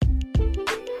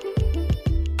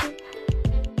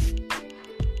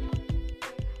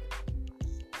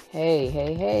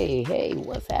Hey,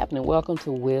 what's happening? Welcome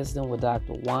to Wisdom with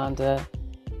Dr. Wanda.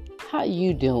 How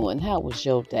you doing? How was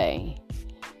your day?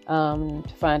 To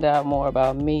find out more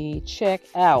about me, check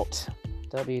out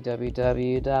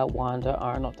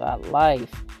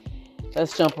www.wandaarnold.life.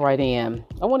 Let's jump right in.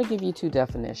 I want to give you two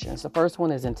definitions. The first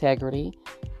one is integrity,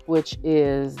 which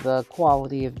is the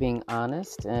quality of being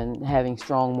honest and having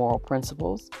strong moral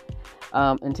principles.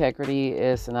 Integrity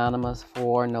is synonymous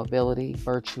for nobility,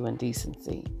 virtue, and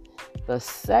decency. The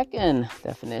second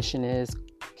definition is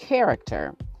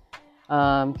character.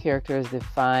 Character is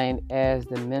defined as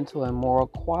the mental and moral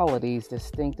qualities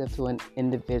distinctive to an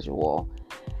individual.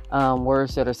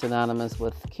 Words that are synonymous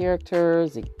with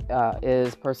characters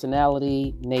is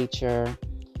personality, nature,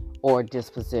 or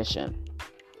disposition.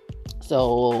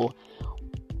 So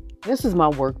this is my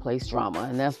workplace drama,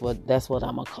 and that's what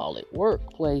I'm gonna call it,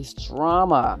 workplace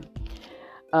drama.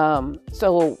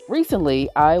 So recently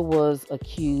I was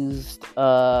accused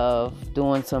of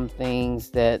doing some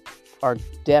things that are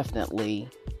definitely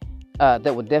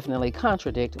that would definitely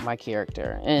contradict my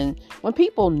character. And when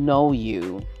people know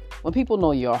you, when people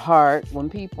know your heart, when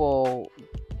people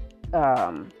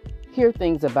hear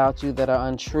things about you that are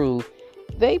untrue,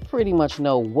 they pretty much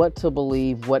know what to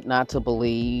believe, what not to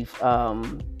believe.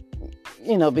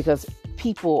 Because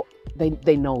people,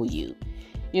 they know you,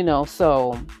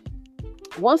 so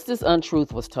once this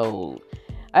untruth was told,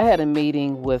 I had a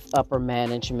meeting with upper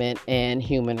management and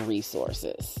human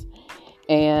resources,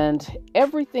 and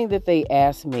everything that they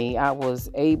asked me, I was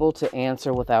able to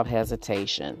answer without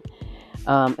hesitation.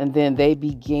 And then they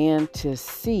began to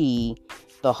see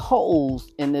the holes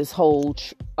in this whole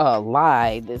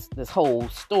lie, this whole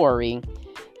story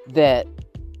that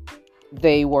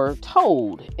they were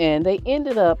told, and they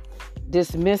ended up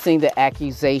dismissing the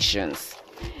accusations.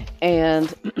 And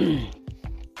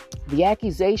the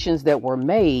accusations that were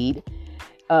made,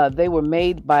 they were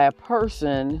made by a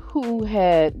person who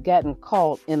had gotten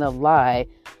caught in a lie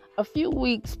a few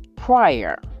weeks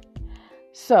prior.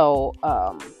 So,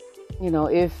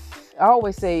 if I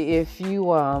always say, if you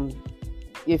lie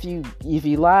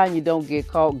and you don't get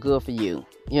caught, good for you.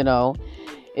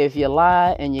 If you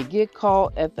lie and you get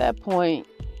caught, at that point,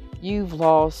 you've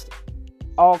lost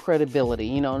all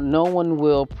credibility. No one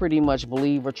will pretty much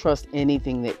believe or trust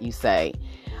anything that you say.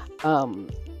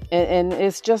 And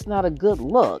it's just not a good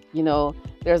look.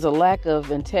 There's a lack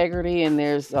of integrity and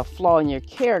there's a flaw in your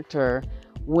character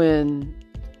when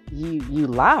you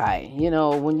lie,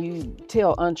 when you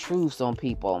tell untruths on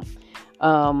people.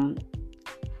 And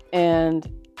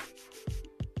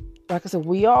like I said,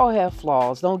 we all have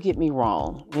flaws. Don't get me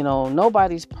wrong.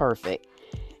 Nobody's perfect.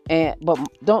 But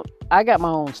I got my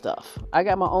own stuff. I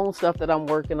got my own stuff that I'm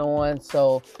working on.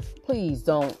 So please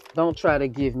don't try to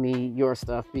give me your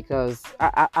stuff, because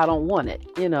I don't want it.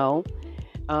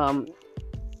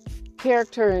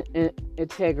 Character and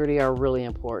integrity are really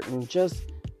important.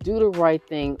 Just do the right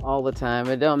thing all the time.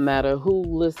 It doesn't matter who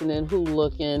listening, who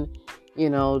looking,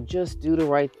 just do the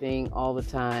right thing all the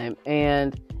time.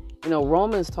 And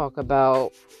Romans talk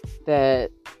about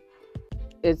that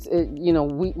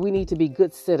we need to be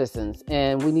good citizens,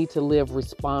 and we need to live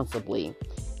responsibly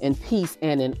in peace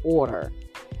and in order.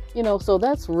 So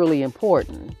that's really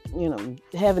important.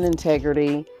 Having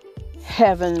integrity,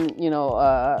 having,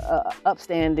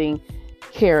 upstanding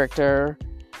character,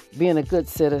 being a good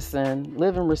citizen,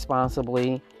 living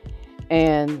responsibly,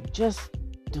 and just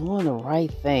doing the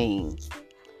right thing.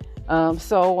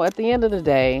 So at the end of the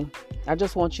day, I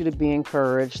just want you to be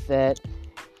encouraged that,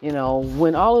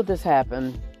 when all of this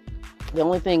happened, the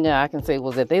only thing I can say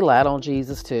was that they lied on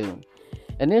Jesus too.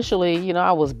 Initially,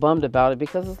 I was bummed about it,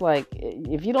 because it's like,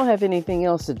 if you don't have anything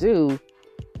else to do,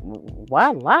 why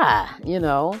lie?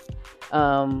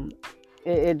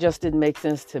 It just didn't make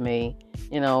sense to me.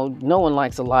 No one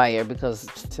likes a liar, because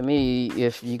to me,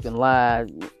 if you can lie,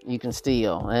 you can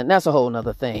steal. And that's a whole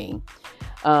nother thing.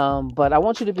 But I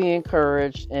want you to be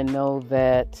encouraged and know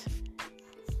that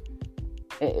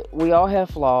we all have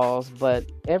flaws, but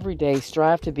every day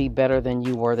strive to be better than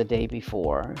you were the day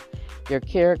before. Your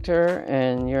character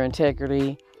and your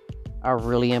integrity are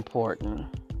really important.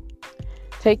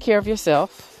 Take care of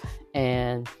yourself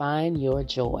and find your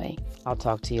joy. I'll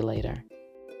talk to you later.